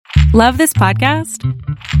Love this podcast?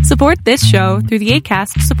 Support this show through the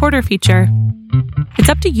Acast supporter feature. It's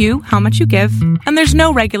up to you how much you give, and there's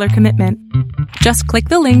no regular commitment. Just click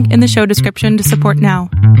the link in the show description to support now.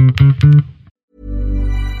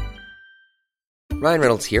 Ryan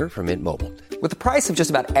Reynolds here from Mint Mobile. With the price of just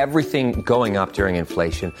about everything going up during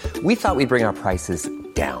inflation, we thought we'd bring our prices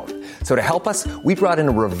down. So to help us, we brought in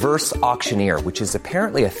a reverse auctioneer, which is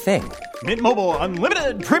apparently a thing. Mint Mobile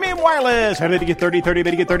Unlimited Premium Wireless. How to get 30, 30,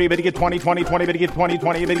 bit to get 30, bit to get 20, 20, 20, bit to get 20,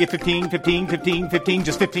 20, bit to get 15, 15, 15, 15,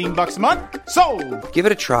 just $15 a month? Sold! Give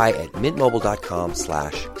it a try at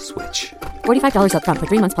mintmobile.com/switch. $45 up front for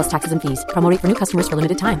 3 months plus taxes and fees. Promo rate for new customers for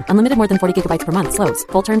limited time. Unlimited more than 40 gigabytes per month. Slows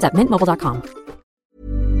full terms at mintmobile.com.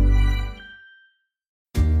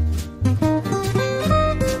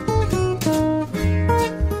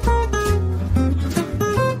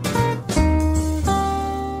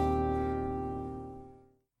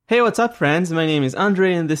 Hey, what's up, friends? My name is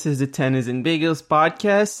Andre, and this is the Tennis and Bagels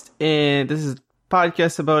podcast. And this is a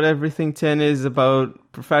podcast about everything tennis, about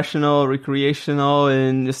professional, recreational,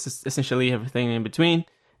 and just essentially everything in between.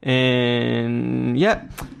 And yeah,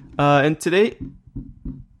 and today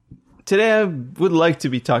I would like to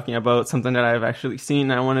be talking about something that I've actually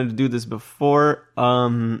seen. I wanted to do this before,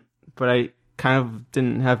 but I kind of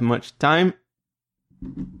didn't have much time.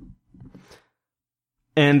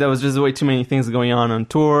 And there was just way too many things going on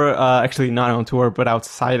tour. Actually, not on tour, but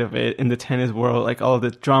outside of it in the tennis world. Like all of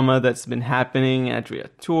the drama that's been happening at Adria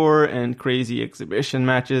Tour and crazy exhibition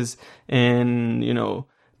matches and, you know,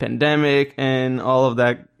 pandemic and all of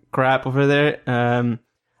that crap over there. I'm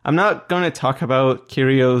not going to talk about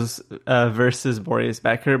Kyrgios versus Boris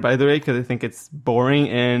Becker, by the way, because I think it's boring.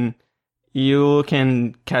 And you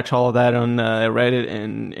can catch all of that on Reddit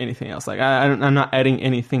and anything else. Like I'm not adding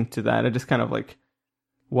anything to that. I just kind of like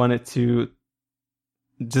wanted to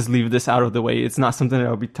just leave this out of the way. It's not something that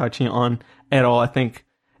I'll be touching on at all. I think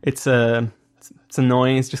it's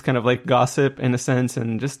annoying. It's just kind of like gossip in a sense,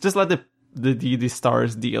 and just let the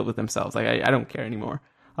stars deal with themselves. Like I don't care anymore.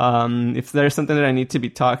 If there's something that I need to be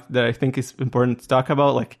that I think is important to talk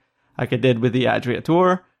about, like I did with the Adria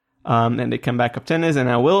Tour, and they come back up tennis, and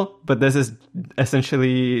I will. But this is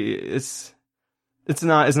essentially It's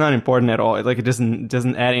not important at all. Like it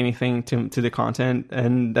doesn't add anything to the content,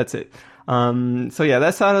 and that's it. So yeah,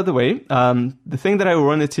 that's out of the way. The thing that I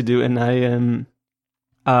wanted to do, and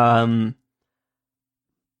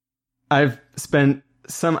I've spent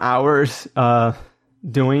some hours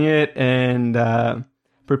doing it and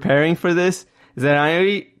preparing for this, is that I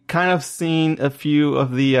already kind of seen a few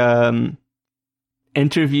of the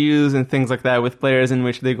interviews and things like that with players in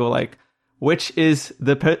which they go like, which is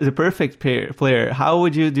the perfect player? How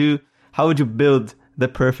would you build the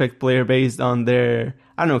perfect player based on their,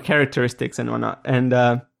 I don't know, characteristics and whatnot? And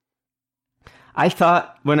I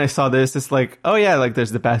thought when I saw this, it's like, oh yeah, like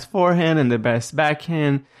there's the best forehand and the best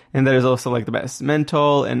backhand, and there's also like the best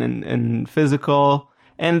mental and physical,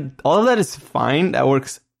 and all of that is fine. That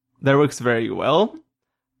works very well.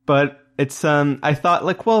 But it's I thought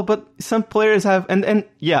like, well, but some players have and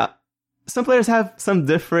yeah, some players have some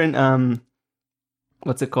different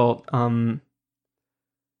what's it called?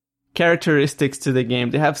 Characteristics to the game.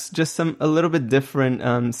 They have just a little bit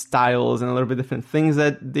different styles and a little bit different things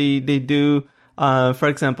that they do. For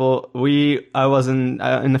example, I was in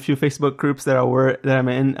a few Facebook groups that I'm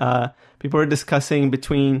in. People were discussing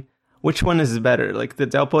between which one is better, like the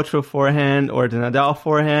Del Potro forehand or the Nadal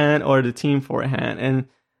forehand or the team forehand,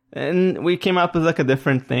 and we came up with like a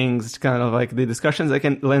different things, kind of like the discussions I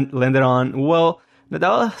can landed on. Well,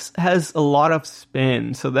 Nadal has a lot of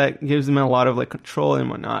spin, so that gives him a lot of like control and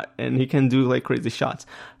whatnot, and he can do like crazy shots.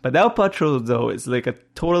 But Del Potro though is like a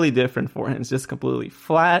totally different forehand. It's just completely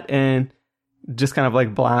flat and just kind of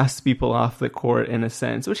like blasts people off the court in a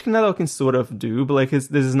sense, which Nadal can sort of do, but like this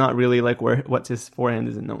is not really like what his forehand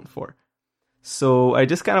is known for. So I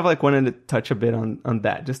just kind of like wanted to touch a bit on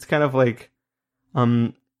that, just to kind of like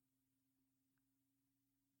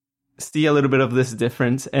see a little bit of this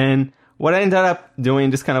difference. And what I ended up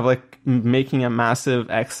doing, just kind of like making a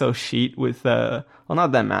massive Excel sheet with, well,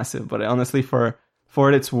 not that massive, but honestly for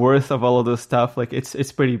its worth of all of this stuff, like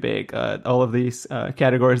it's pretty big. All of these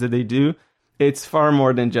categories that they do, it's far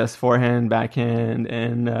more than just forehand, backhand,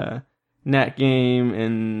 and net game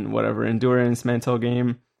and whatever, endurance, mental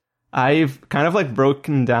game. I've kind of like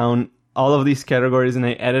broken down all of these categories and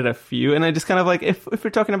I added a few, and I just kind of like, if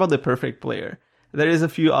we're talking about the perfect player, there is a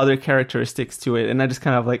few other characteristics to it, and I just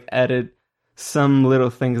kind of like added some little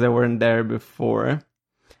things that weren't there before,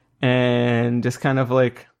 and just kind of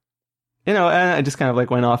like, you know, and I just kind of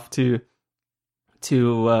like went off to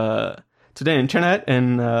to the internet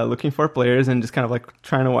and looking for players and just kind of like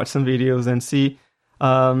trying to watch some videos and see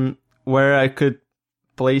where I could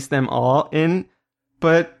place them all in.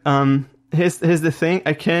 But here's the thing.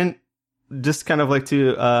 I can't just kind of like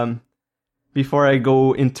to, before I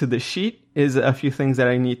go into the sheet, is a few things that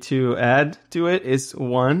I need to add to it. Is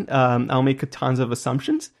one, I'll make tons of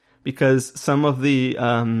assumptions because some of the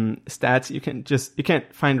stats you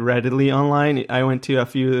can't find readily online. I went to a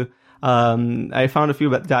few, I found a few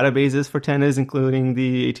databases for tennis, including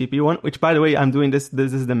the ATP one, which by the way, I'm doing this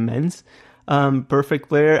is the men's perfect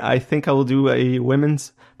player. I think I will do a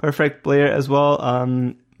women's perfect player as well,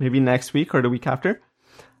 maybe next week or the week after.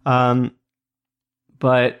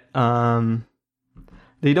 But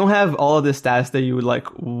they don't have all of the stats that you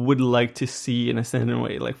would like to see in a certain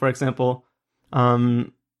way. Like for example,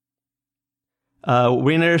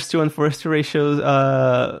 winners to unforced ratios,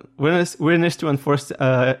 winners to unforced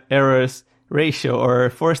errors ratio, or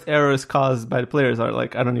forced errors caused by the players are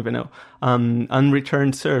like, I don't even know.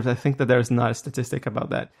 Unreturned serves. I think that there's not a statistic about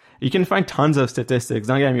that. You can find tons of statistics,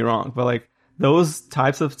 don't get me wrong, but like those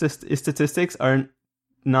types of statistics are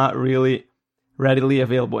not really readily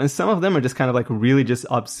available. And some of them are just kind of like really just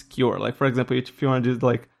obscure. Like for example, if you want to do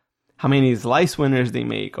like how many slice winners they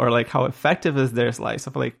make, or like how effective is their slice,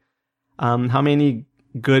 of like how many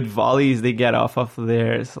good volleys they get off of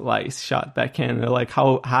their slice shot backhand, or like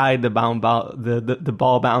how high the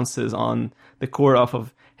ball bounces on the court off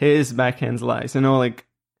of his backhand slice, like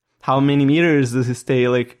how many meters does he stay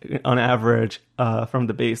like on average from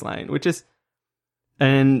the baseline, which is,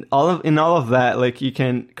 and all of that, like you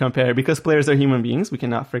can compare, because players are human beings, we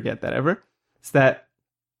cannot forget that ever. It's that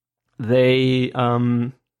they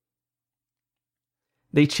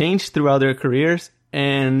change throughout their careers,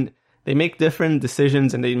 and they make different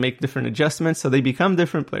decisions and they make different adjustments, so they become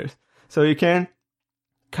different players. So you can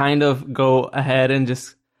kind of go ahead and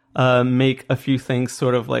just make a few things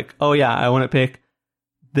sort of like, oh yeah, I want to pick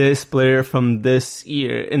this player from this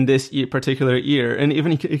year in this particular year, and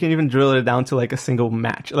even you can even drill it down to like a single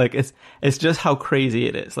match. Like it's just how crazy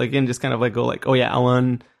it is. Like you can just kind of like go like, oh yeah, I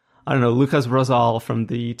want, I don't know, Lucas Rosal from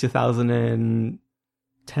the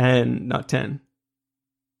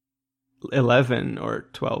 11 or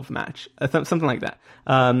 12 match, something like that,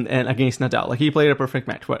 and against Nadal, like he played a perfect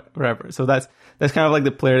match, whatever. So that's kind of like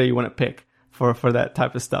the player that you want to pick for that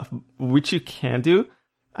type of stuff, which you can do.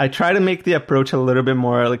 I try to make the approach a little bit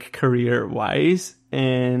more like career wise.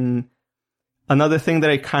 And another thing that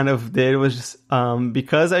I kind of did was just,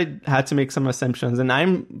 because I had to make some assumptions, and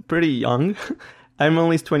I'm pretty young, I'm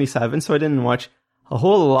only 27, so I didn't watch a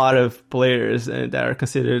whole lot of players that are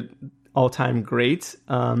considered all-time greats.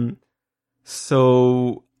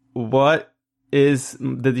 So what is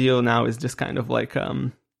the deal now is just kind of like,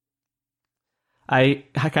 I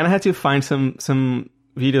kind of had to find some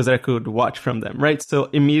videos that I could watch from them, right? So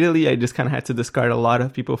immediately I just kind of had to discard a lot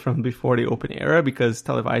of people from before the Open era, because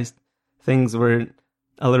televised things were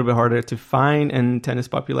a little bit harder to find, and tennis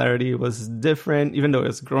popularity was different, even though it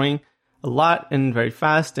was growing a lot and very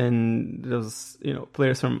fast, and there was,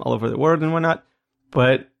 players from all over the world and whatnot,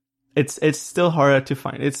 but it's still harder to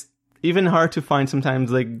find. It's even hard to find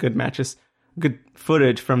sometimes like good matches, good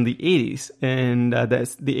footage from the 80s. And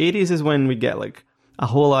the 80s is when we get like a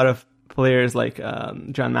whole lot of players like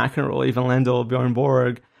John McEnroe, Ivan Lendl, Bjorn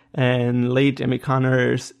Borg, and late Jimmy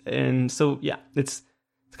Connors. And so, yeah, it's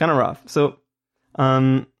kind of rough. So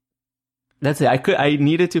that's it. I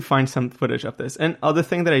needed to find some footage of this. And other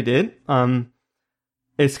thing that I did,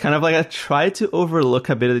 it's kind of like I tried to overlook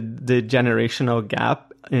a bit of the generational gap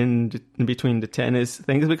in between the tennis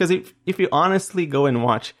things, because if you honestly go and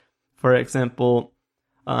watch, for example,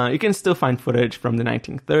 you can still find footage from the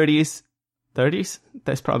 1930s. 30s?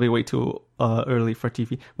 That's probably way too early for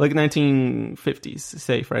TV. Like 1950s,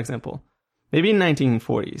 say, for example. Maybe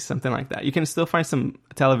 1940s, something like that. You can still find some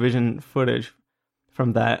television footage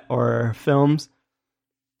from that, or films.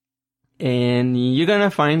 And you're going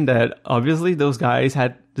to find that obviously those guys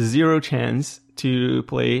had zero chance to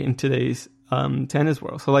play in today's tennis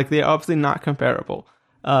world. So like they're obviously not comparable.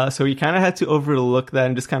 So you kind of had to overlook that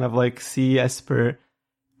and just kind of like see as per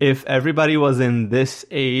if everybody was in this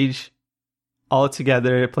age all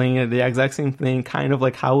together playing the exact same thing, kind of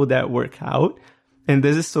like how would that work out? And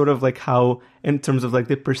this is sort of like how, in terms of like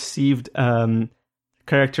the perceived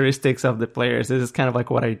characteristics of the players, this is kind of like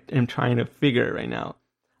what I am trying to figure right now.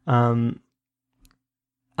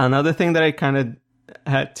 Another thing that I kind of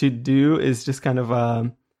had to do is just kind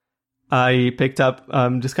of I picked up,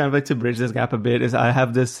 just kind of like to bridge this gap a bit, is I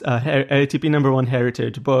have this ATP #1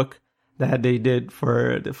 heritage book that they did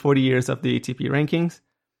for the 40 years of the ATP rankings.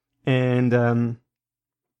 And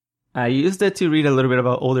I used it to read a little bit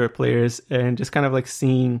about older players and just kind of like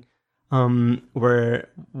seeing what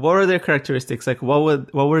are their characteristics, like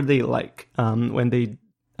what were they like when they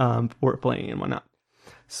were playing and whatnot.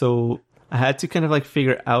 So I had to kind of like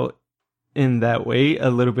figure out in that way a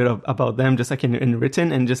little bit about them, just like in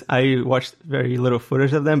written, and just I watched very little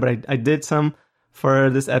footage of them, but I did some for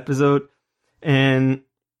this episode. And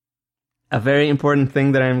a very important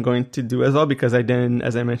thing that I'm going to do as well, because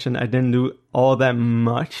as I mentioned, I didn't do all that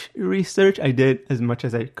much research. I did as much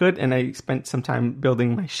as I could, and I spent some time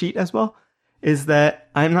building my sheet as well, is that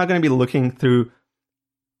I'm not going to be looking through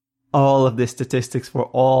all of the statistics for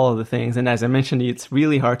all of the things. And as I mentioned, it's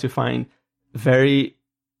really hard to find various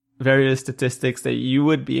statistics that you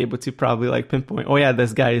would be able to probably like pinpoint, oh yeah,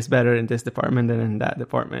 this guy is better in this department than in that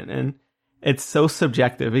department. And it's so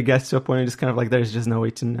subjective. It gets to a point it's kind of like there's just no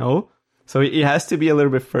way to know. So it has to be a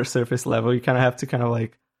little bit first surface level. You kind of have to kind of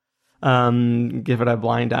like give it a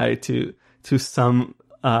blind eye to some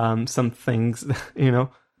things, you know.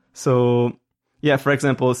 So yeah, for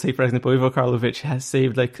example, Ivo Karlovic has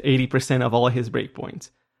saved like 80% of all his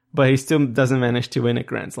breakpoints, but he still doesn't manage to win a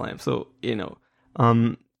Grand Slam. So, you know,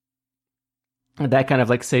 that kind of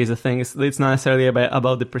like says a thing. It's not necessarily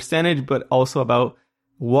about the percentage, but also about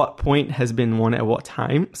what point has been won at what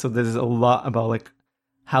time. So there's a lot about like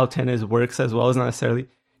how tennis works as well. It's not necessarily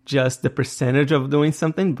just the percentage of doing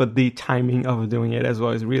something, but the timing of doing it as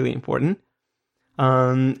well is really important.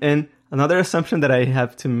 And another assumption that I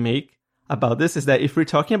have to make about this is that if we're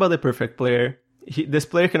talking about the perfect player, this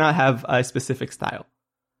player cannot have a specific style.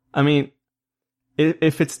 I mean,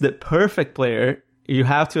 if it's the perfect player, you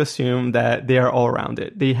have to assume that they are all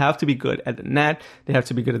rounded. They have to be good at the net. They have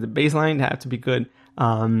to be good at the baseline. They have to be good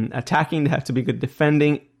attacking. They have to be good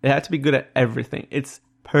defending. They have to be good at everything. It's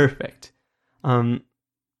perfect. And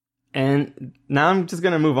now I'm just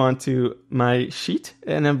going to move on to my sheet,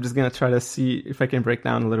 and I'm just going to try to see if I can break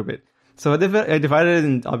down a little bit. So I divided it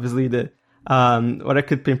in, obviously, what I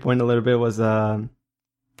could pinpoint a little bit was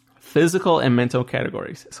physical and mental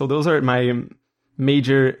categories. So those are my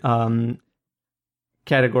major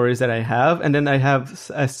categories that I have. And then I have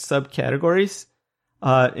subcategories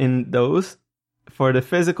in those. For the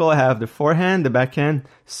physical, I have the forehand, the backhand,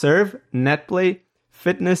 serve, net play,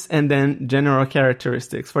 fitness, and then general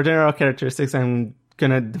characteristics. For general characteristics, I'm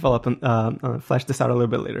going to develop flesh this out a little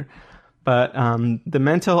bit later. But the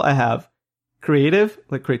mental, I have creative,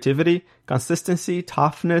 like creativity, consistency,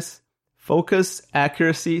 toughness, focus,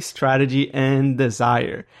 accuracy, strategy, and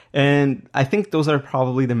desire. And I think those are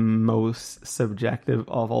probably the most subjective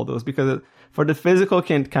of all those, because for the physical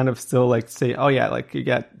can kind of still like say, oh yeah, like you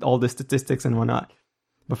get all the statistics and whatnot.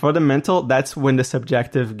 But for the mental, that's when the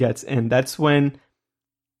subjective gets in. That's when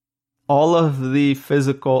all of the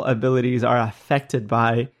physical abilities are affected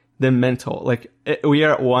by the mental. Like we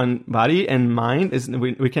are one body, and mind is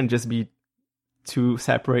we can just be two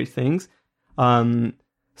separate things.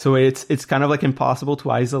 So it's kind of like impossible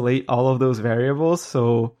to isolate all of those variables.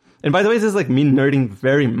 So, and by the way, this is like me nerding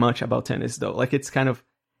very much about tennis though. Like it's kind of,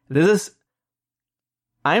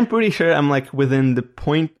 I'm pretty sure I'm like within the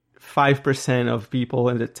 0.5% of people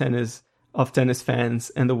in the tennis fans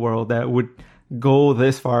in the world that would go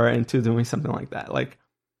this far into doing something like that. Like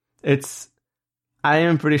I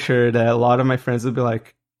am pretty sure that a lot of my friends would be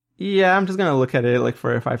like, yeah, I'm just going to look at it like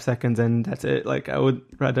for 5 seconds and that's it. Like I would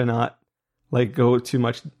rather not like go too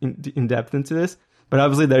much in depth into this. But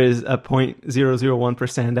obviously there is a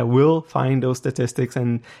 0.001% that will find those statistics.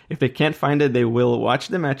 And if they can't find it, they will watch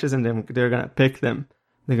the matches and then they're going to pick them.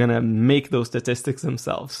 They're going to make those statistics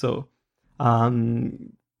themselves. So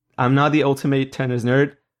I'm not the ultimate tennis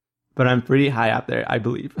nerd, but I'm pretty high up there, I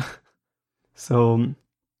believe. So,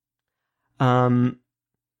 and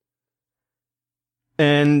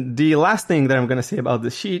the last thing that I'm going to say about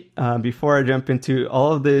the sheet, before I jump into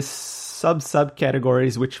all of this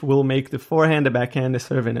subcategories, which will make the forehand, the backhand, the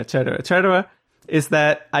serve, and etc., is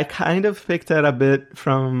that I kind of picked that a bit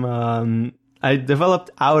from, I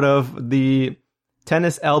developed out of the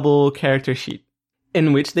Tennis Elbow character sheet,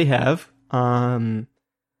 in which they have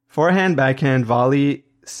forehand, backhand, volley,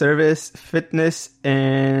 service, fitness,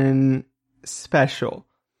 and special.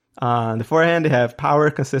 The forehand, they have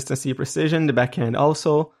power, consistency, precision. The backhand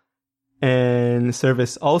also. And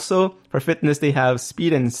service also. For fitness, they have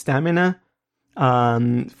speed and stamina.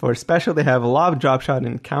 For special, they have lob, drop shot,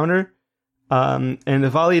 and counter. And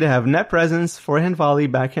the volley, they have net presence, forehand volley,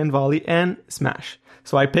 backhand volley, and smash.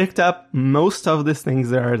 So I picked up most of these things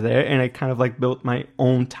that are there, and I kind of like built my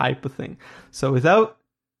own type of thing. So without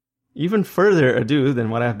even further ado than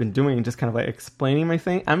what I've been doing, just kind of like explaining my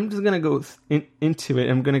thing, I'm just going to go into it.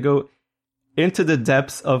 I'm going to go into the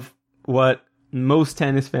depths of what most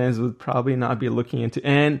tennis fans would probably not be looking into.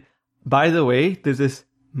 And by the way, this is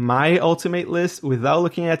my ultimate list without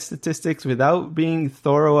looking at statistics, without being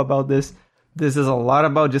thorough about this. This is a lot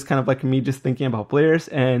about just kind of like me just thinking about players,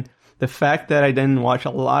 and the fact that I didn't watch a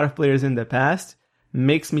lot of players in the past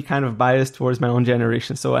makes me kind of biased towards my own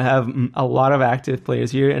generation. So I have a lot of active players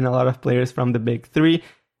here and a lot of players from the big three.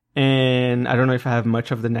 And I don't know if I have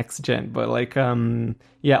much of the next gen, but like,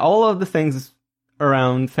 all of the things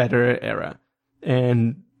around Federer era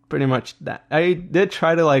and pretty much that. I did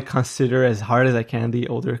try to like consider as hard as I can the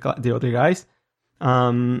older guys.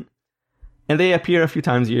 And they appear a few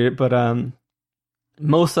times here, but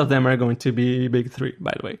most of them are going to be big three,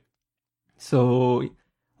 by the way. So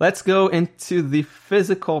let's go into the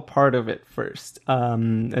physical part of it first.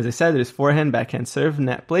 As I said, there's forehand, backhand serve,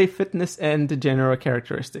 net play, fitness, and the general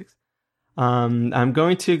characteristics. I'm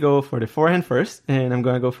going to go for the forehand first, and I'm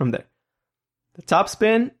going to go from there. The top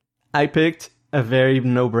spin, I picked a very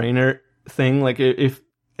no-brainer thing. Like, if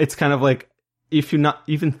it's kind of like, if you're not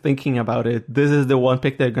even thinking about it, this is the one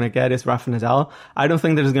pick they're going to get is Rafa Nadal. I don't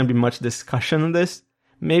think there's going to be much discussion on this.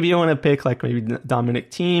 Maybe I want to pick like maybe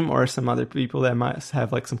Dominic Thiem or some other people that might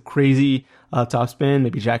have like some crazy top spin.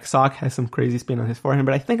 Maybe Jack Sock has some crazy spin on his forehand,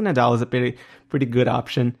 but I think Nadal is a pretty good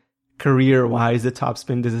option career-wise. The top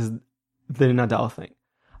spin, this is the Nadal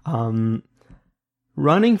thing.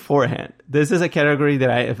 Running forehand, this is a category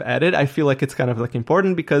that I have added. I feel like it's kind of like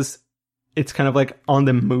important because it's kind of like on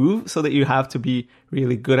the move, so that you have to be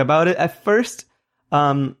really good about it. At first,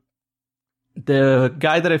 the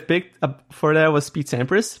guy that I've picked up for that was Pete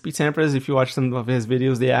Sampras. Pete Sampras, if you watch some of his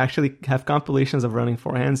videos, they actually have compilations of running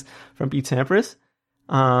forehands from Pete Sampras.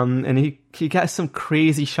 And he got some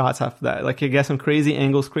crazy shots after that. Like, he got some crazy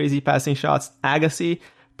angles, crazy passing shots. Agassi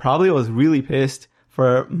probably was really pissed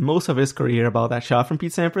for most of his career about that shot from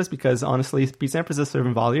Pete Sampras, because honestly, Pete Sampras is a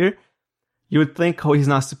serving volleyer. You would think, he's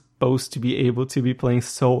not supposed to be able to be playing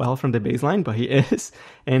so well from the baseline, but he is,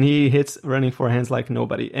 and he hits running forehands like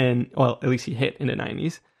nobody. And well, at least he hit in the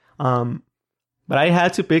 90s. But I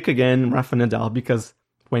had to pick again Rafa Nadal, because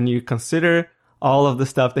when you consider all of the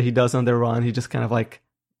stuff that he does on the run, he just kind of like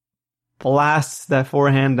blasts that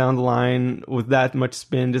forehand down the line with that much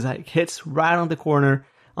spin, just like hits right on the corner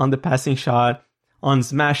on the passing shot, on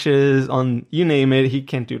smashes, on you name it, he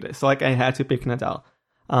can't do this. So like, I had to pick Nadal.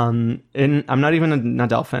 And I'm not even a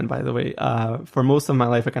Nadal fan, by the way. For most of my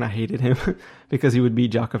life, I kind of hated him because he would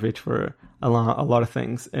beat Djokovic for a lot of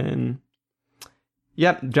things. And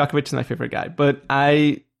yeah, Djokovic is my favorite guy. But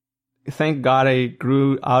I thank God I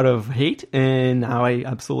grew out of hate, and now I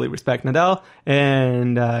absolutely respect Nadal,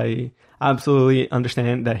 and I absolutely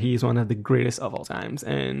understand that he's one of the greatest of all times.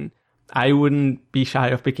 And I wouldn't be shy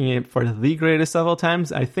of picking it for the greatest of all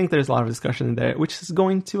times. I think there's a lot of discussion in there, which is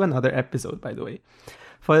going to another episode, by the way.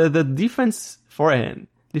 For the defensive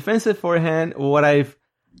forehand, what I've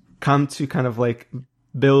come to kind of like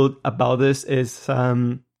build about this is it's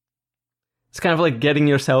kind of like getting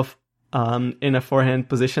yourself in a forehand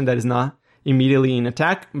position that is not immediately in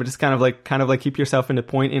attack, but it's kind of like keep yourself in the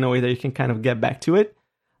point in a way that you can kind of get back to it.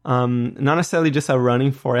 Not necessarily just a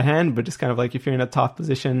running forehand, but just kind of like if you're in a tough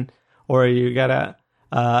position or you got a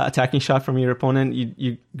attacking shot from your opponent,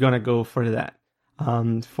 you're gonna go for that.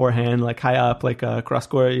 Forehand, like high up, like a cross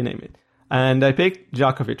court, you name it. And I picked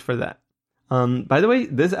Djokovic for that. By the way,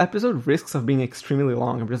 this episode risks of being extremely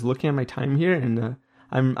long. I'm just looking at my time here, and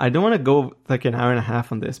I don't want to go like an hour and a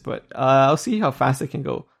half on this, but I'll see how fast I can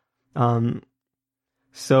go.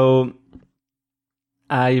 So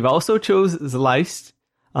I've also chose Sliced.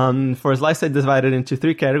 For Sliced, I divided into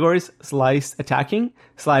 3 categories: Sliced attacking,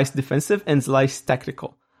 Sliced defensive, and Sliced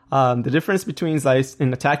tactical. The difference between Slice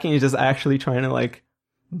and attacking is just actually trying to like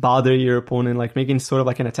bother your opponent, like making sort of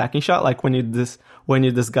like an attacking shot, like when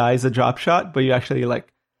you disguise a drop shot, but you actually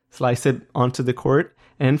like slice it onto the court.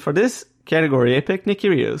 And for this category, I picked Nick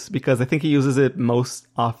Kyrgios because I think he uses it most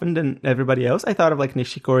often than everybody else. I thought of like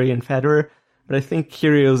Nishikori and Federer, but I think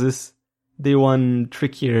Kyrgios is the one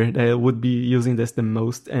trickier that would be using this the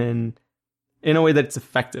most, and in a way that's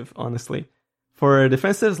effective, honestly. For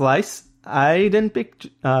defensive Slice, I didn't pick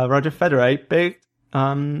Roger Federer. I picked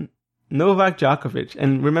Novak Djokovic.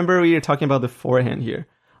 And remember, we were talking about the forehand here.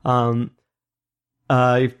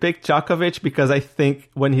 I picked Djokovic because I think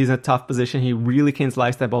when he's in a tough position, he really can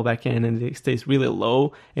slice that ball back in, and it stays really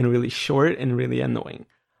low and really short and really annoying.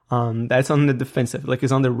 That's on the defensive. Like,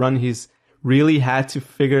 he's on the run. He's really had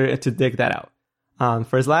to dig that out.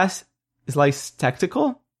 For his last slice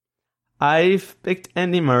tactical, I've picked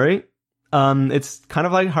Andy Murray. It's kind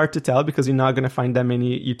of like hard to tell because you're not going to find that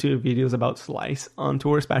many YouTube videos about slice on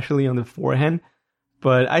tour, especially on the forehand.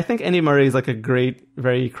 But I think Andy Murray is like a great,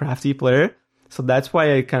 very crafty player. So that's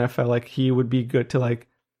why I kind of felt like he would be good to like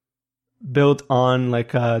build on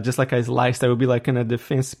like just like his lifestyle would be like in a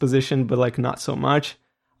defense position, but like not so much.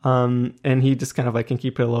 And he just kind of like can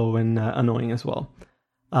keep it low and annoying as well.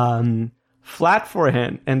 Flat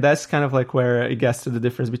forehand, and that's kind of like where it gets to the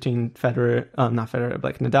difference between Federer, not Federer, but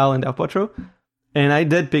like Nadal and Del Potro. And I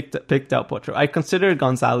did pick Del Potro. I considered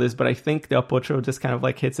Gonzalez, but I think Del Potro just kind of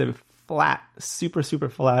like hits it flat, super, super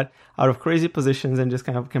flat, out of crazy positions, and just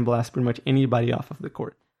kind of can blast pretty much anybody off of the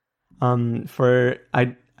court.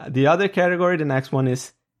 The other category, the next one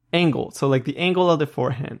is angle. So like the angle of the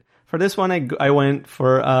forehand. For this one, I went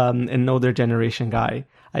for an older generation guy.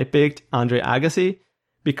 I picked Andre Agassi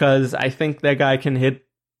because I think that guy can hit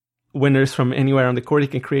winners from anywhere on the court. He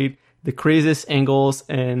can create the craziest angles.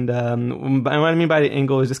 And what I mean by the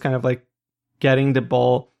angle is just kind of like getting the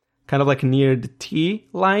ball kind of like near the tee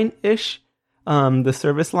line-ish, the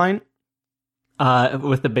service line,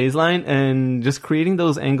 with the baseline, and just creating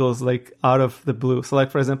those angles like out of the blue. So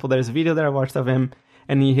like, for example, there's a video that I watched of him,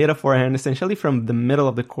 and he hit a forehand essentially from the middle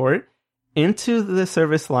of the court into the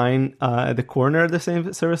service line, the corner of the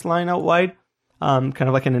same service line out wide, kind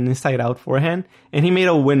of like an inside-out forehand. And he made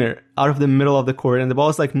a winner out of the middle of the court, and the ball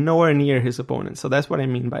is like nowhere near his opponent. So that's what I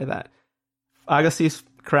mean by that. Agassi's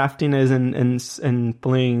craftiness and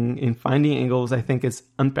playing and finding angles, I think, is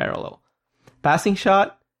unparalleled. Passing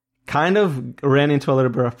shot kind of ran into a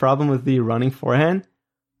little bit of problem with the running forehand.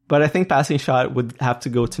 But I think passing shot would have to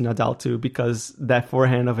go to Nadal too, because that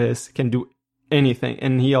forehand of his can do anything.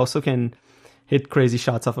 And he also can hit crazy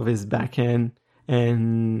shots off of his backhand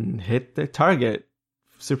and hit the target.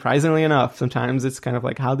 Surprisingly enough, sometimes it's kind of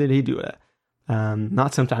like, how did he do it?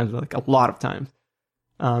 Not sometimes, but like a lot of times.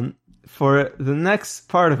 For the next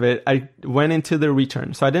part of it, I went into the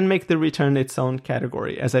return. So I didn't make the return its own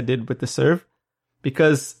category as I did with the serve,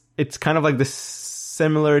 because it's kind of like the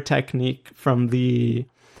similar technique from the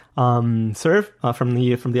serve, from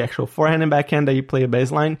the actual forehand and backhand that you play a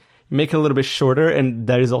baseline. You make it a little bit shorter, and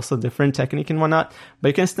there is also different technique and whatnot. But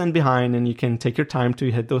you can stand behind and you can take your time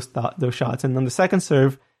to hit those shots. And on the second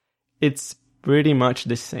serve, it's pretty much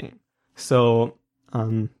the same. So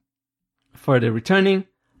for the returning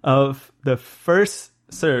of the first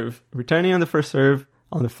serve, returning on the first serve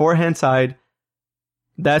on the forehand side,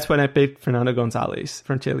 that's when I picked Fernando Gonzalez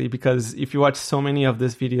from Chile, because if you watch so many of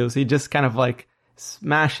these videos, he just kind of like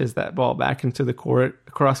smashes that ball back into the court,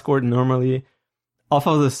 cross court normally. Off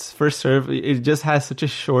of this first serve, it just has such a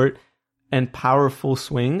short and powerful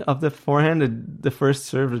swing of the forehand. The first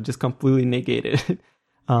serve is just completely negated.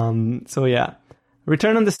 So yeah,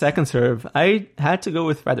 return on the second serve, I had to go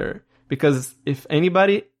with Federer, because if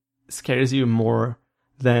anybody scares you more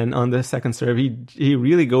than on the second serve, he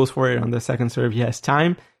really goes for it on the second serve. He has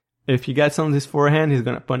time. If he gets on his forehand, he's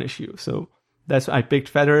going to punish you. So that's why I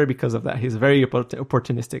picked Federer, because of that. He's very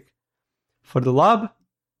opportunistic. For the lob,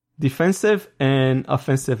 defensive and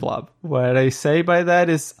offensive lob. What I say by that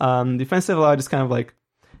is defensive lob is kind of like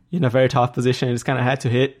in a very tough position. You just kind of had to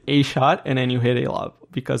hit a shot and then you hit a lob,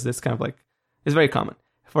 because it's kind of like, it's very common.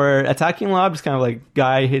 For attacking lob, it's kind of like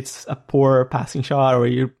guy hits a poor passing shot, or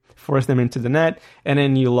you force them into the net and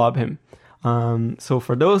then you lob him. So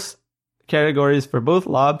for those categories, for both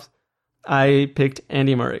lobs, I picked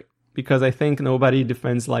Andy Murray, because I think nobody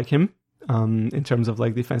defends like him. In terms of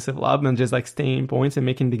like defensive lob and just like staying points and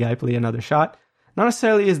making the guy play another shot. Not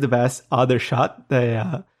necessarily is the best other shot.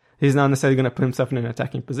 He's not necessarily going to put himself in an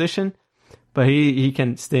attacking position, but he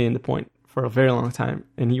can stay in the point for a very long time,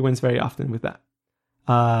 and he wins very often with that.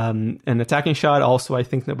 An attacking shot also, I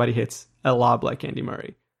think nobody hits a lob like Andy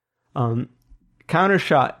Murray. Counter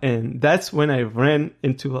shot, and that's when I ran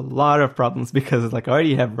into a lot of problems, because it's like I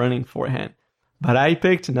already have running forehand. But I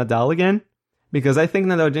picked Nadal again, because I think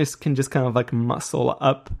Nadal can just kind of like muscle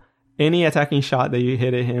up any attacking shot that you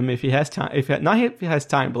hit at him if he has time. If he has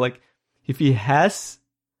time, but like if he has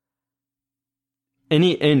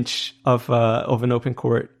any inch of an open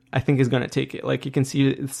court, I think he's gonna take it. Like you can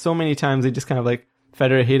see so many times they just kind of like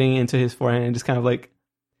Federer hitting into his forehand and just kind of like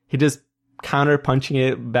he just counter punching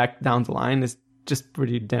it back down the line is just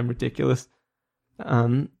pretty damn ridiculous.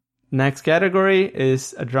 Next category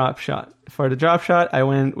is a drop shot. For the drop shot, I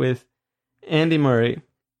went with Andy Murray.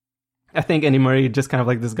 I think Andy Murray just kind of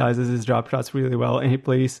like disguises his drop shots really well, and he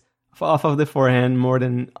plays off of the forehand more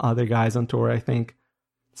than other guys on tour, I think.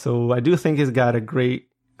 So I do think he's got a great,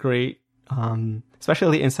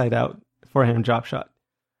 especially inside out forehand drop shot.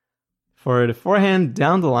 For the forehand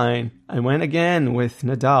down the line, I went again with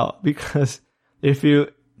Nadal, because if you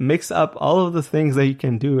mix up all of the things that he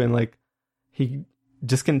can do, and like he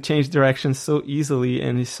just can change direction so easily,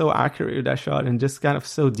 and he's so accurate with that shot, and just kind of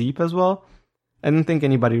so deep as well. I don't think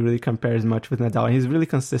anybody really compares much with Nadal. He's really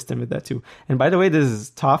consistent with that too. And by the way, this is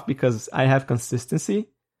tough because I have consistency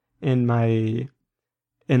in my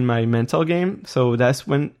mental game. So that's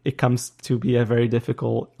when it comes to be a very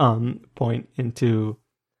difficult point into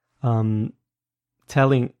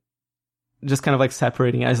telling, just kind of like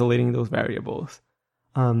separating, isolating those variables.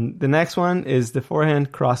 The next one is the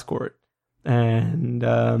forehand cross court. And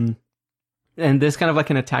this kind of like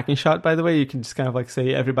an attacking shot, by the way. You can just kind of like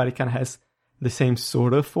say everybody kind of has the same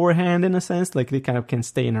sort of forehand in a sense. Like they kind of can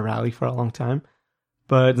stay in a rally for a long time.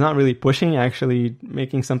 But it's not really pushing, actually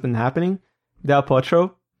making something happening. Del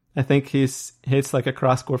Potro, I think he hits like a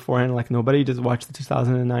cross court forehand like nobody. Just watch the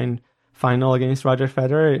 2009 final against Roger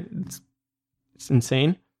Federer. It's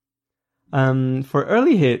insane. For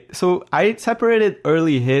early hit, so I separated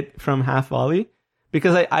early hit from half volley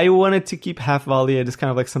because I wanted to keep half volley as just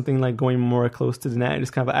kind of like something like going more close to the net,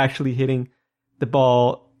 just kind of actually hitting the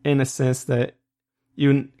ball in a sense that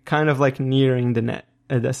you kind of like nearing the net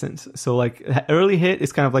in that sense. So like early hit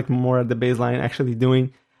is kind of like more at the baseline, actually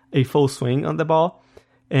doing a full swing on the ball.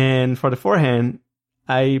 And for the forehand,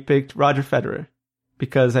 I picked Roger Federer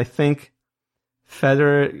because I think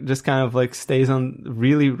Federer just kind of like stays on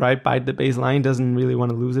really right by the baseline, doesn't really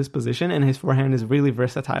want to lose his position, and his forehand is really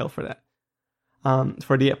versatile for that.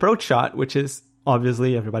 For the approach shot, which is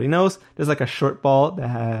obviously everybody knows, there's like a short ball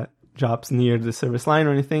that drops near the service line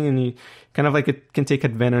or anything, and you kind of like it can take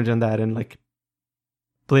advantage on that and like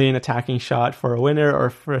play an attacking shot for a winner or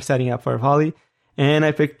for setting up for a volley. And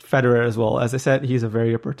I picked Federer as well. As I said, he's a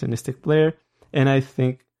very opportunistic player, and I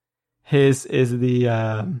think his is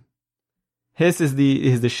the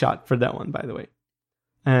shot for that one, by the way.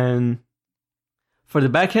 And for the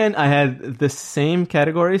backhand, I had the same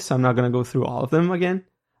category, so I'm not going to go through all of them again.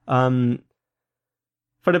 For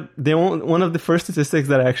one of the first statistics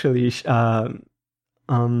that I actually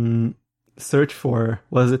searched for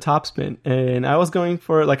was the topspin, and I was going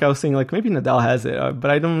for, like I was saying, like maybe Nadal has it, but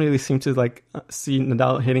I don't really seem to like see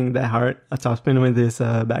Nadal hitting that hard a topspin with his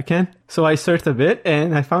backhand. So I searched a bit,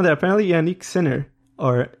 and I found that apparently Yannick Sinner,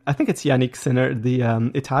 or I think it's Yannick Sinner, the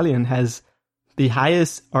Italian, has the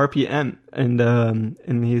highest RPM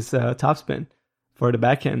in his topspin for the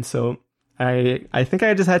backhand. So I think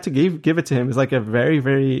I just had to give it to him. It's like a very,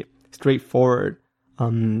 very straightforward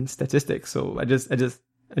statistic. So I just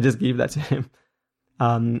gave that to him.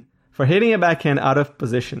 For hitting a backhand out of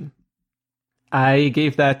position, I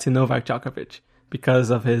gave that to Novak Djokovic because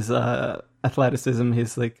of his athleticism.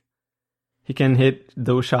 He can hit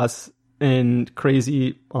those shots in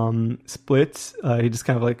crazy splits. He just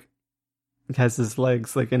kind of like has his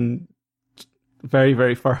legs like in very,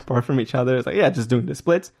 very far apart from each other. It's like, yeah, just doing the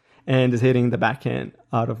splits and just hitting the backhand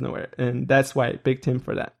out of nowhere. And that's why I picked him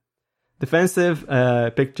for that. Defensive,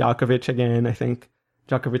 picked Djokovic again. I think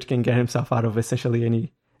Djokovic can get himself out of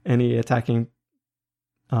essentially any attacking,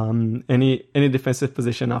 any defensive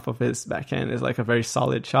position off of his backhand is like a very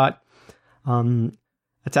solid shot.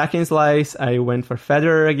 Attacking slice, I went for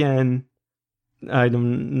Federer again. I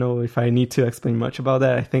don't know if I need to explain much about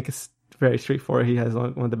that. I think it's very straightforward. He has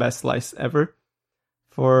one of the best slice ever.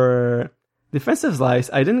 For defensive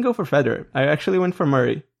slice, I didn't go for Federer. I actually went for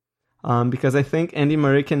Murray, because I think Andy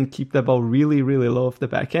Murray can keep the ball really, really low off the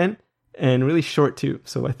backhand and really short too.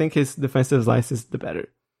 So I think his defensive slice is the better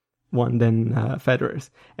one than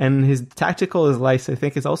Federer's. And his tactical slice, I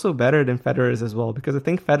think, is also better than Federer's as well, because I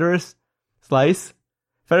think Federer's slice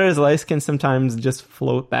can sometimes just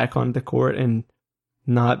float back on the court and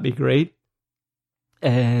not be great.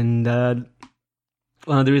 And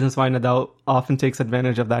one of the reasons why Nadal often takes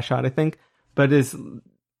advantage of that shot, I think, but is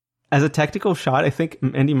as a tactical shot, I think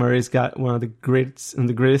Andy Murray's got one of the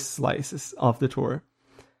greatest slices of the tour.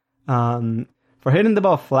 For hitting the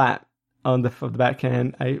ball flat on the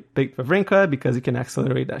backhand, I picked Wawrinka because he can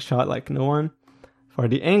accelerate that shot like no one. For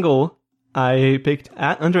the angle, I picked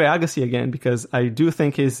Andre Agassi again because I do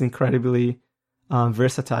think he's incredibly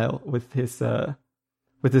versatile with his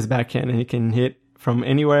backhand, and he can hit from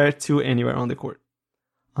anywhere to anywhere on the court.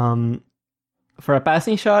 For a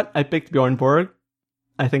passing shot, I picked Bjorn Borg.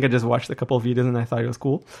 I think I just watched a couple of videos and I thought it was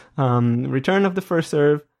cool. Return of the first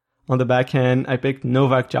serve on the backhand, I picked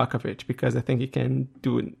Novak Djokovic because I think he can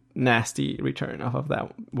do a nasty return off of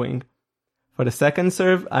that wing. For the second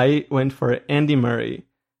serve, I went for Andy Murray.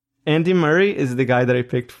 Andy Murray is the guy that I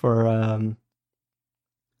picked for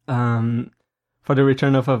the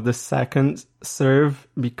return off of the second serve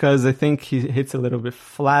because I think he hits a little bit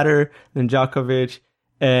flatter than Djokovic,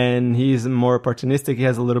 and he's more opportunistic. He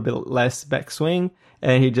has a little bit less backswing,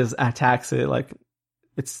 and he just attacks it like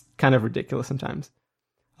it's kind of ridiculous sometimes.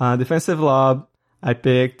 Defensive lob, I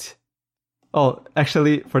picked Oh,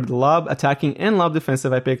 actually, for the lob attacking and lob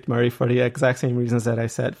defensive, I picked Murray for the exact same reasons that I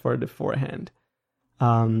said for the forehand.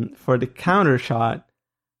 For the counter shot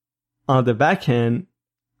on the backhand,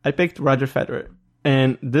 I picked Roger Federer.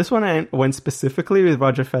 And this one I went specifically with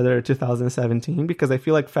Roger Federer 2017 because I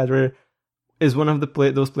feel like Federer is one of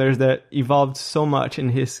those players that evolved so much in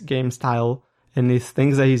his game style and his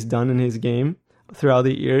things that he's done in his game throughout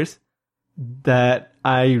the years that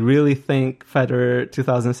I really think Federer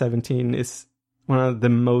 2017 is one of the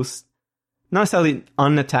most, not necessarily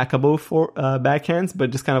unattackable for backhands,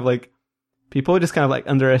 but just kind of like people just kind of like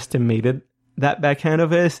underestimated that backhand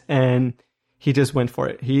of his, and he just went for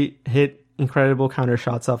it. He hit incredible counter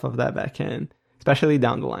shots off of that backhand, especially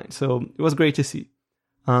down the line. So it was great to see.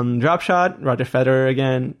 Drop shot, Roger Federer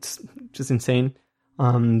again, just insane.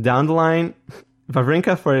 Down the line,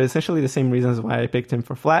 Wawrinka for essentially the same reasons why I picked him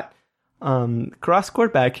for flat.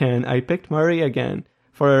 Cross-court backhand, I picked Murray again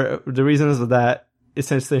for the reasons that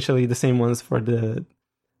it's essentially the same ones for the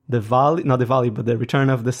volley, not the volley, but the return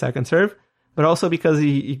of the second serve. But also because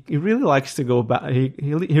he really likes to go back, he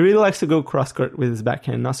really likes to go cross-court with his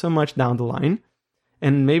backhand, not so much down the line.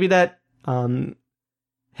 And maybe that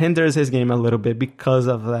hinders his game a little bit because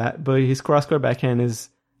of that, but his cross-court backhand is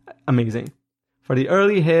amazing. For the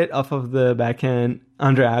early hit off of the backhand,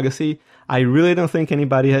 Andre Agassi, I really don't think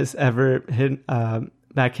anybody has ever hit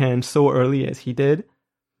backhand so early as he did.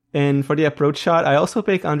 And for the approach shot, I also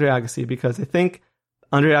pick Andre Agassi because I think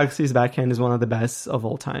Andre Agassi's backhand is one of the best of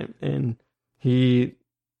all time. And he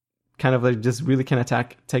kind of like just really can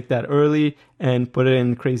take that early and put it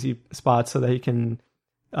in crazy spots so that he can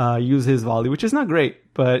use his volley, which is not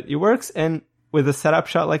great, but it works. And with a setup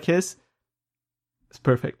shot like his, it's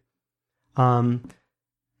perfect.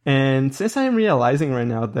 And since I'm realizing right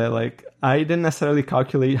now that like I didn't necessarily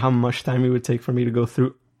calculate how much time it would take for me to go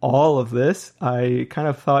through all of this, I kind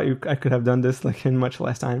of thought I could have done this like in much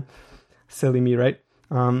less time. Silly me, right?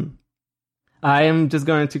 I am just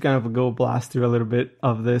going to kind of go blast through a little bit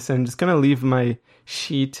of this and just kind of leave my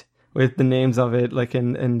sheet with the names of it like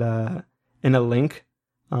in a link,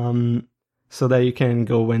 so that you can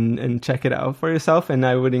go and check it out for yourself. And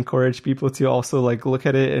I would encourage people to also like look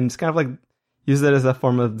at it and just kind of like use that as a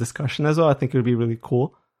form of discussion as well. I think it would be really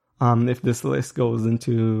cool if this list goes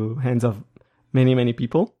into hands of many, many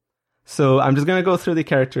people. So I'm just going to go through the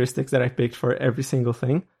characteristics that I picked for every single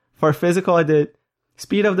thing. For physical, I did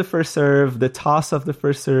speed of the first serve, the toss of the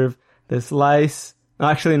first serve, the slice,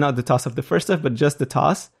 actually not the toss of the first serve, but just the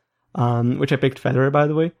toss, which I picked Federer, by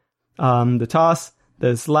the way. The toss,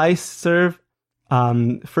 the slice serve,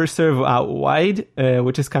 first serve out wide,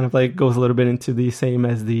 which is kind of like goes a little bit into the same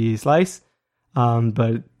as the slice.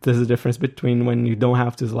 But there's a difference between when you don't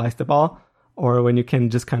have to slice the ball or when you can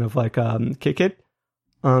just kind of like kick it.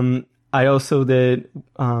 I also did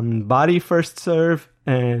body first serve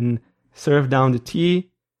and serve down the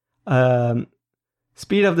tee.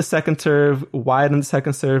 Speed of the second serve, wide on the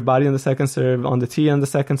second serve, body on the second serve, on the tee on the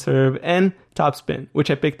second serve, and top spin, which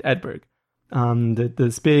I picked Edberg.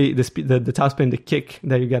 The top spin, the kick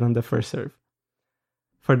that you get on the first serve.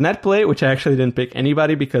 For net play, which I actually didn't pick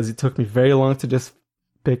anybody because it took me very long to just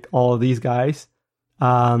pick all of these guys.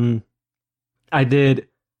 I did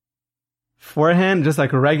forehand, just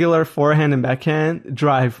like a regular forehand and backhand,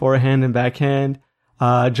 drive, forehand and backhand,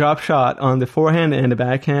 drop shot on the forehand and the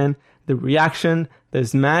backhand, the reaction, the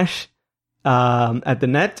smash at the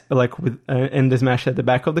net, like and the smash at the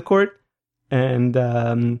back of the court,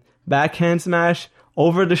 and backhand smash,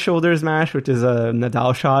 over the shoulder smash, which is a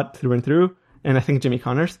Nadal shot through and through, and I think Jimmy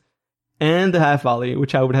Connors, and the half volley,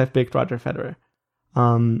 which I would have picked Roger Federer.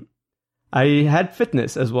 I had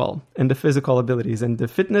fitness as well, and the physical abilities, and the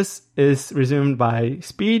fitness is resumed by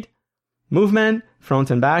speed, movement, front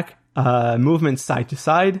and back, movement side to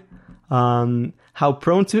side, how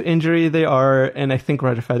prone to injury they are, and I think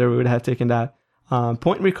Roger Federer would have taken that.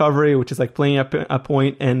 Point recovery, which is like playing up a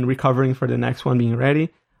point and recovering for the next one, being ready.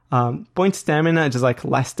 Point stamina, just like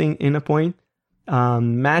lasting in a point.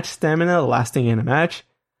 Match stamina, lasting in a match.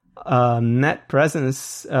 Net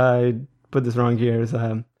presence, I put this wrong here.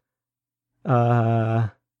 Wait,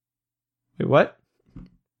 what?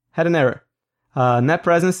 Had an error. Net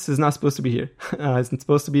presence is not supposed to be here. It's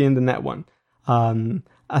supposed to be in the net one.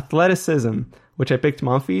 Athleticism, which I picked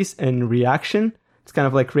Monfils, and reaction. It's kind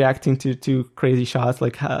of like reacting to crazy shots,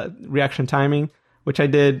 like reaction timing, which I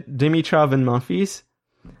did Dimitrov and Monfils.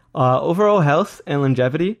 Overall health and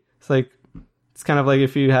longevity. It's kind of like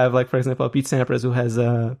if you have, like, for example, Pete Sampras who has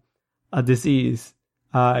a disease,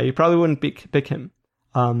 you probably wouldn't pick him.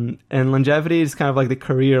 And longevity is kind of like the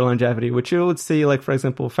career longevity, which you would see, like, for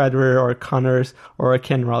example, Federer or Connors or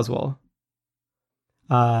Ken Roswell.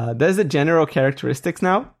 There's the general characteristics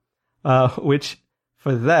now, which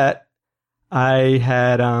for that, I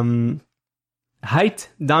had height,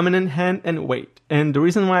 dominant hand, and weight. And the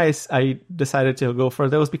reason why I decided to go for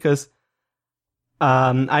those because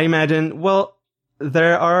I imagine, well,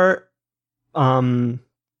 there are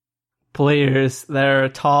players that are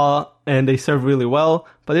tall and they serve really well,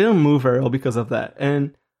 but they don't move very well because of that.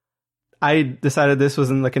 And I decided this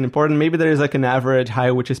wasn't like an important, maybe there is like an average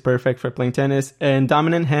height, which is perfect for playing tennis, and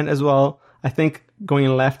dominant hand as well. I think going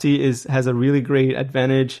lefty has a really great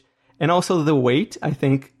advantage. And also the weight, I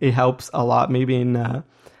think it helps a lot. Maybe in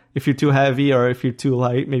if you're too heavy or if you're too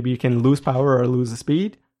light, maybe you can lose power or lose the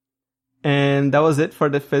speed. And that was it for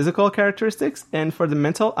the physical characteristics. And for the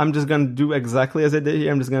mental, I'm just going to do exactly as I did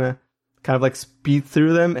here. I'm just going to kind of like speed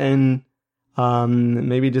through them and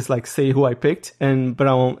maybe just like say who I picked. But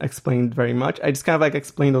I won't explain very much. I just kind of like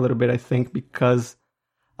explained a little bit, I think, because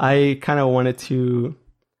I kind of wanted to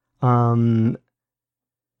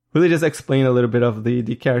really just explain a little bit of the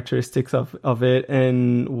characteristics of it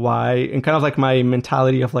and why, and kind of like my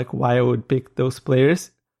mentality of like why I would pick those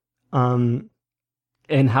players.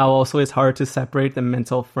 And how also it's hard to separate the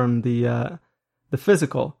mental from the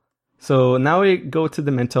physical. So now we go to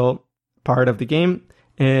the mental part of the game.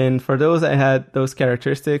 And for those, I had those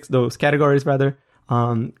characteristics, those categories rather,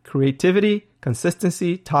 creativity,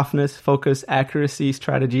 consistency, toughness, focus, accuracy,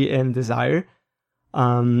 strategy, and desire.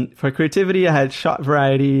 For creativity, I had shot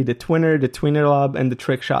variety, the twinner lob, and the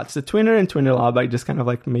trick shots. The twinner and twinner lob, I just kind of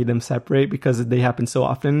like made them separate because they happen so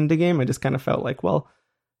often in the game. I just kind of felt like, well,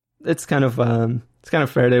 it's kind of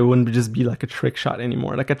fair that it wouldn't just be like a trick shot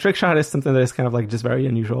anymore. Like a trick shot is something that is kind of like just very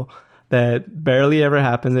unusual, that barely ever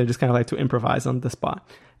happens. They just kind of like to improvise on the spot.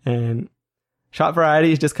 And shot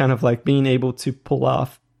variety is just kind of like being able to pull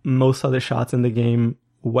off most other shots in the game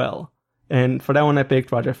well. And for that one, I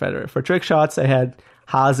picked Roger Federer. For trick shots, I had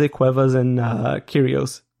Haase, Cuevas, and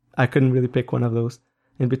Kyrgios. I couldn't really pick one of those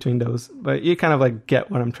in between those, but you kind of like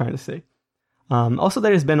get what I'm trying to say. Also,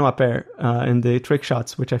 there is Benoit Paire in the trick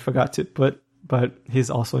shots, which I forgot to put, but he's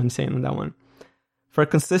also insane on that one. For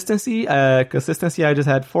consistency, I just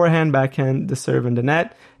had forehand, backhand, the serve, and the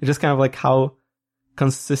net. It's just kind of like how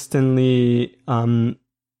consistently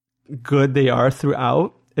good they are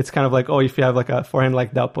throughout. It's kind of like, oh, if you have like a forehand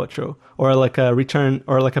like Del Potro, or like a return,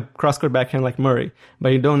 or like a cross-court backhand like Murray,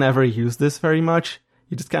 but you don't ever use this very much.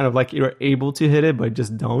 You just kind of like, you're able to hit it, but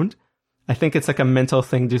just don't. I think it's like a mental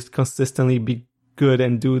thing, just consistently be good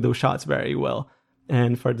and do those shots very well.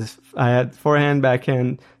 And for this, I had forehand,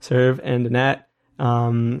 backhand, serve, and the net.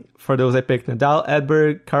 For those, I picked Nadal,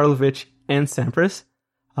 Edberg, Karlovic, and Sampras.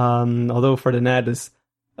 Although for the net, there's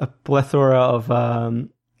a plethora of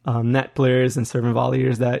net players and serve and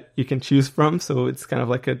volleyers that you can choose from. So it's kind of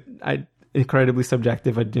like incredibly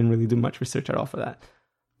subjective. I didn't really do much research at all for that.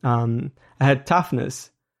 I had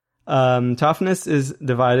toughness. Toughness is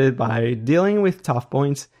divided by dealing with tough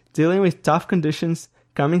points, dealing with tough conditions,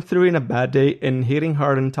 coming through in a bad day, and hitting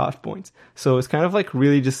hard on tough points. So it's kind of like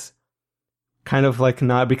really just kind of like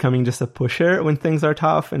not becoming just a pusher when things are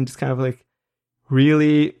tough, and just kind of like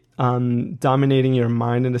really dominating your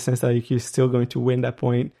mind in the sense that you're still going to win that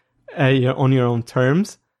point on your own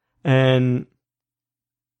terms, and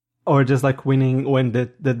or just like winning when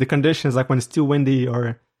the conditions, like when it's too windy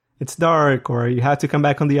or it's dark or you have to come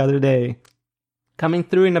back on the other day. Coming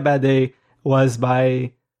through in a bad day was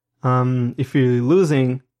by if you're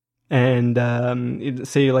losing and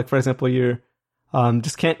say like for example you're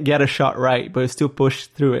just can't get a shot right, but you still push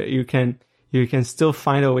through it. You can still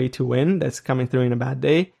find a way to win. That's coming through in a bad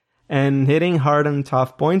day. And hitting hard on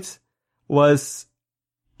tough points was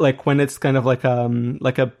like when it's kind of like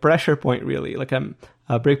a pressure point, really, like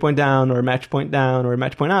a break point down or a match point down or a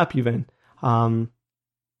match point up even.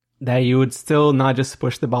 That you would still not just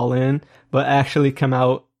push the ball in, but actually come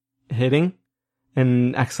out hitting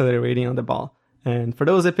and accelerating on the ball. And for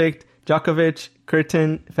those I picked, Djokovic,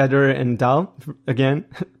 Curtin, Federer, and Nadal. Again,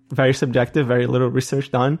 very subjective, very little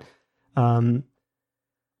research done. And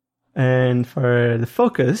for the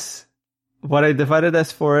focus, what I divided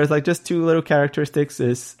as for is like just two little characteristics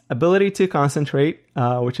is ability to concentrate,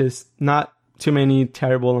 which is not too many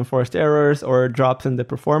terrible enforced errors or drops in the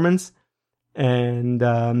performance. And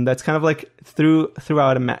that's kind of like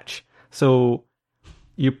throughout a match. So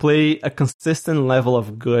you play a consistent level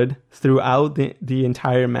of good throughout the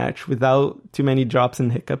entire match without too many drops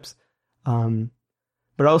and hiccups.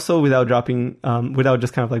 But also without dropping, without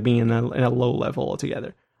just kind of like being in a low level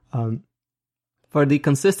altogether. For the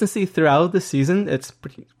consistency throughout the season, it's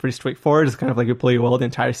pretty straightforward. It's kind of like you play well the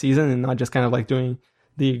entire season and not just kind of like doing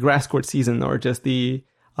the grass court season or just the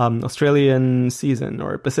Australian season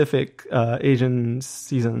or Pacific Asian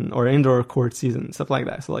season or indoor court season, stuff like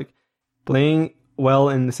that. So like playing well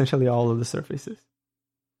in essentially all of the surfaces.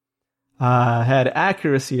 Had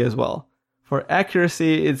accuracy as well. For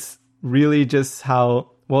accuracy, it's really just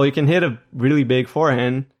how, well, you can hit a really big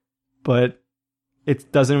forehand, but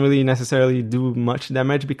it doesn't really necessarily do much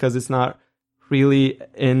damage because it's not really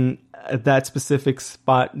in that specific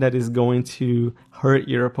spot that is going to hurt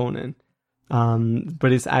your opponent.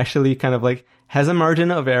 But it's actually kind of like has a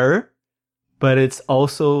margin of error, but it's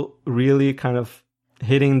also really kind of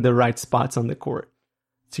hitting the right spots on the court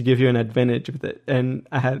to give you an advantage with it. And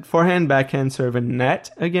I had forehand, backhand, serve, and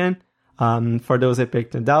net again. For those I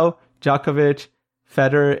picked Nadal, Djokovic,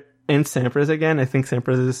 Federer, and Sampras again. I think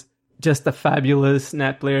Sampras is just a fabulous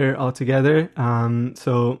net player altogether.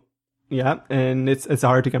 So yeah, and it's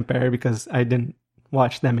hard to compare because I didn't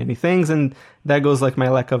watch that many things, and that goes like my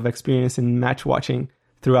lack of experience in match watching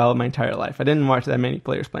throughout my entire life. I didn't watch that many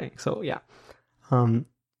players playing, so yeah.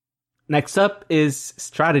 Next up is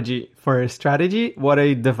strategy. For strategy, what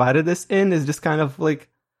I divided this in is just kind of like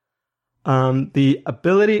the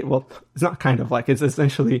ability, well, it's not kind of like, it's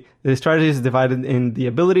essentially the strategy is divided in the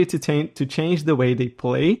ability to change the way they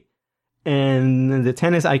play and the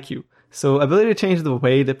tennis IQ. So ability to change the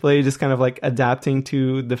way they play, just kind of like adapting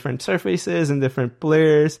to different surfaces and different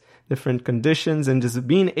players, different conditions, and just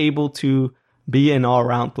being able to be an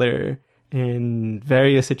all-around player in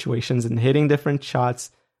various situations and hitting different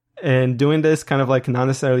shots and doing this kind of like not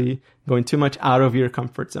necessarily going too much out of your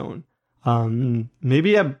comfort zone.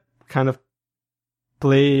 Maybe a kind of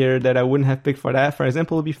player that I wouldn't have picked for that, for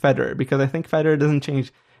example, would be Federer, because I think Federer doesn't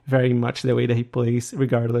change very much the way that he plays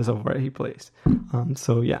regardless of where he plays.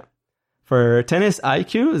 So yeah. For tennis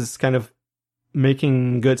IQ is kind of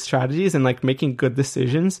making good strategies and like making good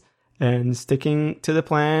decisions and sticking to the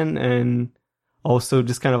plan, and also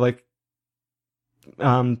just kind of like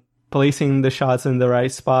placing the shots in the right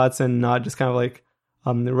spots and not just kind of like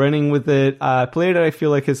running with it. A player that I feel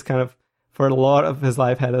like is kind of for a lot of his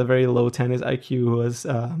life had a very low tennis IQ was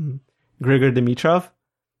Grigor Dimitrov.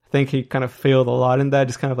 I think he kind of failed a lot in that,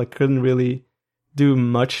 just kind of like couldn't really do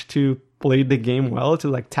much to play the game well, to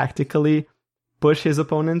like tactically push his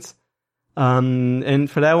opponents. And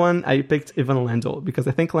for that one, I picked Ivan Lendl because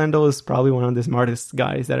I think Lendl is probably one of the smartest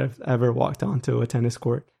guys that I've ever walked onto a tennis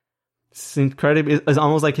court. It's incredible. It's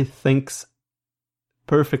almost like he thinks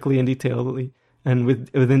perfectly and detailedly and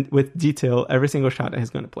with detail every single shot that he's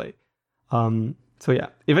going to play. So yeah,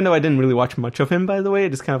 even though I didn't really watch much of him, by the way,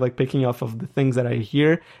 just kind of like picking off of the things that I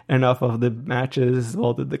hear and off of the matches,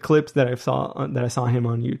 well, the clips that I saw him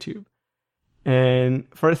on YouTube. And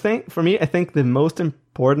for me, I think the most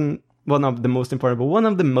important, well, not the most important, but one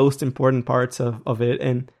of the most important parts of it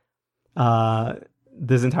and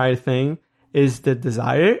this entire thing is the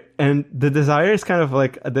desire. And the desire is kind of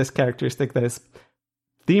like this characteristic that is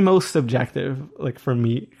the most subjective, like for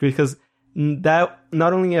me, because that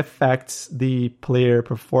not only affects the player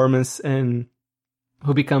performance and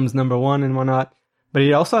who becomes number one and whatnot, but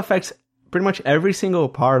it also affects pretty much every single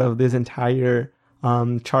part of this entire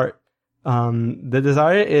chart. The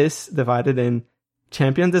desire is divided in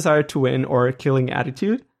champion desire to win or killing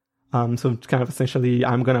attitude. So it's kind of essentially,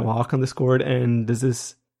 I'm going to walk on this court and this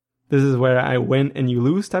is where I win and you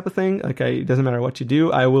lose type of thing. Like, it doesn't matter what you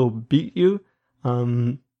do, I will beat you.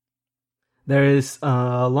 There is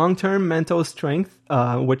long-term mental strength,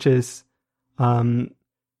 which is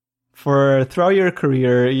for throughout your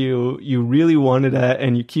career, you really wanted that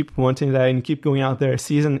and you keep wanting that and you keep going out there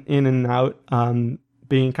season in and out,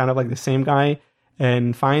 being kind of like the same guy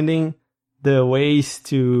and finding the ways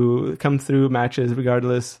to come through matches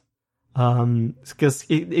regardless. Because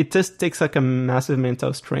it just takes like a massive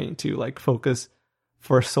mental strain to like focus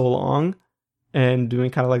for so long and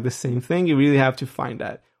doing kind of like the same thing. You really have to find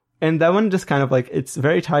that. And that one just kind of like, it's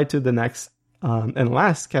very tied to the next and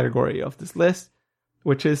last category of this list,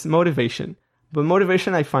 which is motivation. But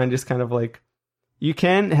motivation, I find, is kind of like, you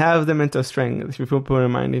can have the mental strength if you put your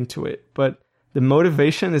mind into it. But the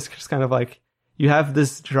motivation is just kind of like, you have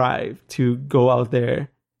this drive to go out there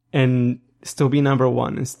and still be number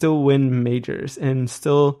one and still win majors and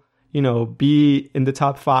still, be in the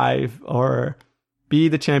top 5 or be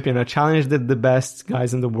the champion or challenge the best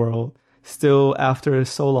guys in the world still after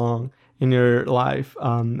so long in your life.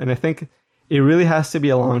 And I think it really has to be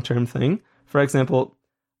a long-term thing. For example,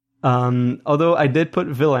 although I did put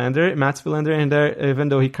Mats Wilander in there, even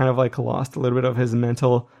though he kind of like lost a little bit of his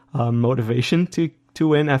mental motivation to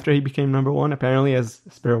win after he became number one, apparently, as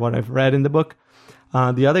per what I've read in the book.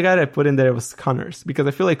 The other guy that I put in there was Connors, because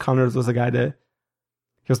I feel like Connors was a guy that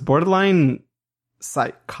he was borderline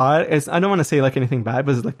psychotic. I don't want to say like anything bad,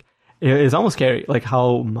 but it's like it's almost scary, like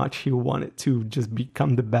how much he wanted to just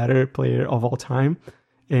become the better player of all time,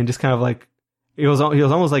 and just kind of like he was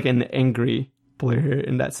almost like an angry player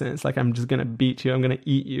in that sense. Like, I'm just gonna beat you, I'm gonna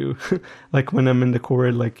eat you, like when I'm in the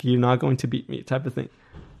court, like you're not going to beat me, type of thing.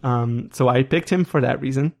 So I picked him for that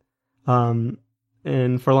reason.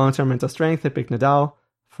 And for long-term mental strength, I picked Nadal.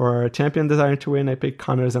 For champion desire to win, I picked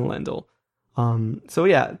Connors and Lendl. So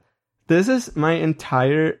yeah, this is my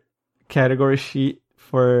entire category sheet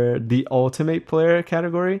for the ultimate player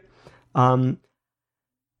category. And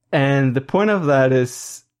the point of that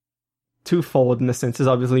is twofold in the sense is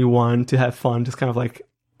obviously one, to have fun, just kind of like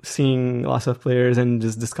seeing lots of players and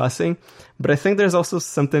just discussing. But I think there's also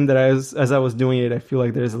something that as I was doing it, I feel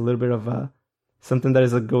like there's a little bit of something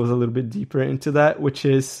that goes a little bit deeper into that, which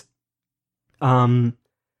is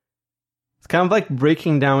it's kind of like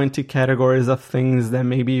breaking down into categories of things that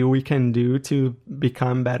maybe we can do to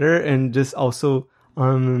become better, and just also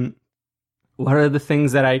what are the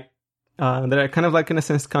things that I kind of like in a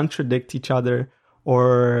sense contradict each other,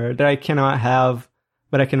 or that I cannot have,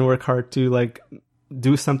 but I can work hard to like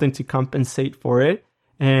do something to compensate for it.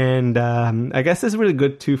 And I guess it's really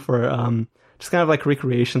good too for just kind of like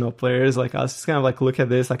recreational players like us. Just kind of like look at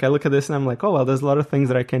this. Like I look at this and I'm like, oh well, there's a lot of things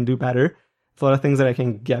that I can do better. There's a lot of things that I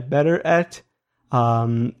can get better at,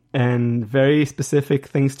 and very specific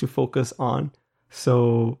things to focus on.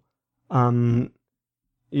 So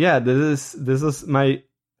yeah, this is my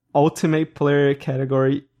ultimate player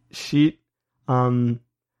category sheet. I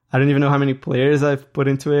don't even know how many players I've put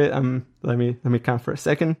into it. Let me count for a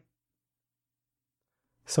second.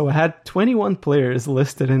 So I had 21 players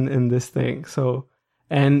listed in this thing. So,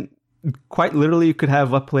 and quite literally you could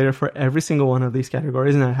have a player for every single one of these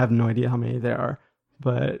categories, and I have no idea how many there are,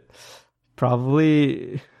 but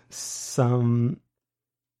probably some.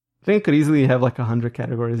 I think I could easily have like 100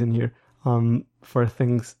 categories in here for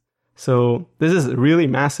things. So this is really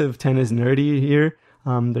massive tennis nerdy here.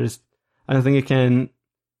 I don't think you can.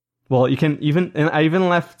 Well, you can even, and I even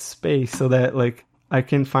left space so that like I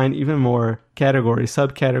can find even more categories,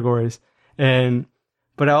 subcategories,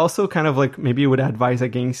 but I also kind of like maybe would advise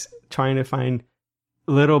against trying to find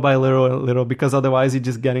little by little, because otherwise you're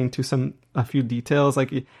just getting to a few details.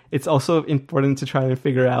 Like it's also important to try to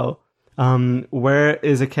figure out where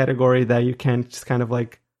is a category that you can just kind of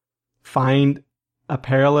like find a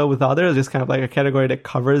parallel with others, just kind of like a category that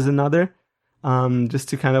covers another. Just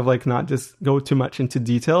to kind of like not just go too much into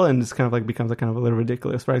detail and just kind of like becomes like kind of a little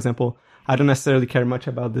ridiculous. For example, I don't necessarily care much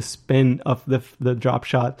about the spin of the drop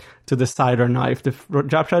shot to the side or not. If the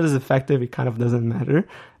drop shot is effective, it kind of doesn't matter.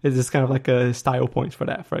 It's just kind of like a style point for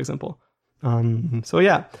that, for example. So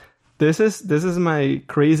yeah, this is my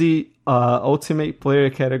crazy ultimate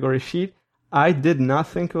player category sheet. I did not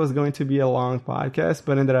think it was going to be a long podcast,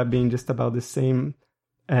 but ended up being just about the same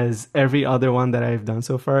as every other one that I've done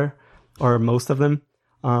so far, or most of them.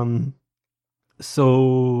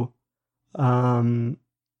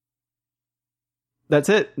 That's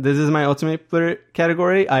it. This is my ultimate player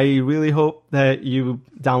category. I really hope that you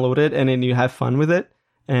download it and then you have fun with it.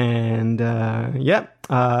 And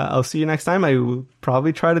I'll see you next time. I will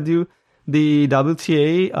probably try to do the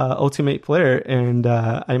WTA ultimate player, and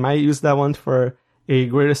I might use that one for a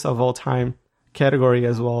greatest of all time category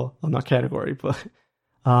as well. Well, not category, but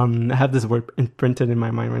I have this word imprinted in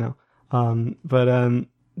my mind right now.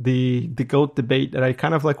 The GOAT debate that I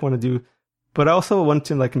kind of like want to do, but I also want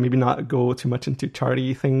to like maybe not go too much into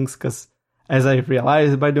charty things, because as I've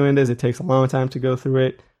realized by doing this, it takes a long time to go through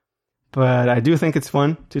it. But I do think it's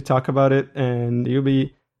fun to talk about it, and it'll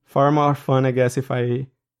be far more fun, I guess, if I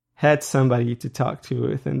had somebody to talk to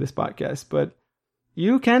within this podcast. But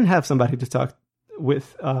you can have somebody to talk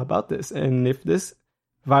with about this, and if this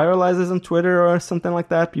viralizes on Twitter or something like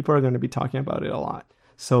that, people are going to be talking about it a lot.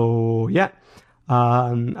 So yeah,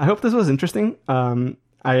 I hope this was interesting.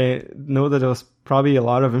 I know that it was probably a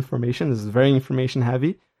lot of information. This is very information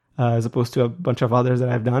heavy, as opposed to a bunch of others that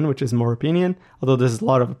I've done, which is more opinion, although there's a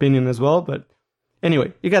lot of opinion as well. But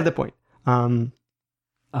anyway, you get the point.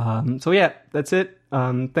 So yeah, that's it.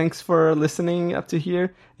 Thanks for listening up to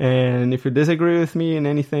here. And if you disagree with me in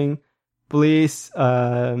anything, please,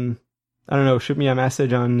 I don't know, shoot me a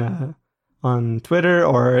message on Twitter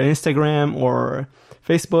or Instagram or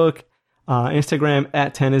Facebook. Instagram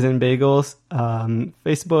at Tennis and Bagels,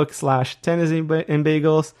 Facebook / Tennis and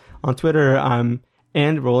Bagels. On Twitter, I'm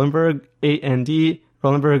and Rolenberg, A-N-D,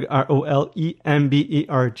 Rolenberg, R-O-L-E-M-B-E-R-G.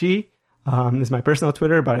 Is my personal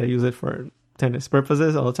Twitter, but I use it for tennis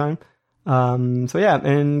purposes all the time. So yeah,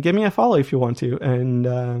 and give me a follow if you want to,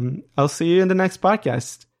 and I'll see you in the next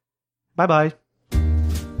podcast. Bye-bye.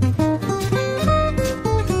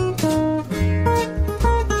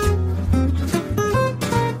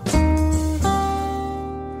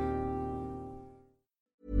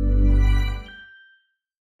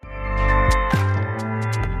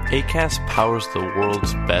 Acast powers the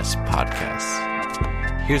world's best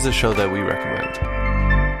podcasts. Here's a show that we recommend.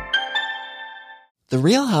 The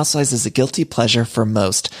Real Housewives is a guilty pleasure for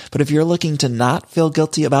most, but if you're looking to not feel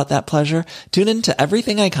guilty about that pleasure, tune in to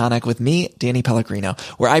Everything Iconic with me, Danny Pellegrino,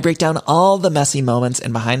 where I break down all the messy moments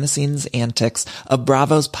and behind-the-scenes antics of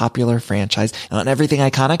Bravo's popular franchise. And on Everything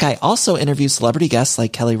Iconic, I also interview celebrity guests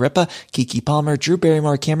like Kelly Ripa, Keke Palmer, Drew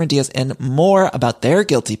Barrymore, Cameron Diaz, and more about their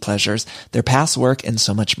guilty pleasures, their past work, and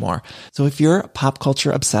so much more. So if you're pop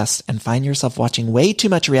culture obsessed and find yourself watching way too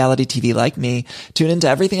much reality TV like me, tune into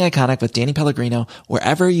Everything Iconic with Danny Pellegrino,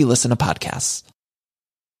 wherever you listen to podcasts.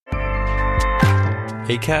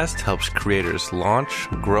 Acast helps creators launch,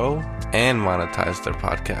 grow, and monetize their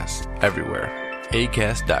podcasts everywhere.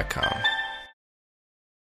 Acast.com.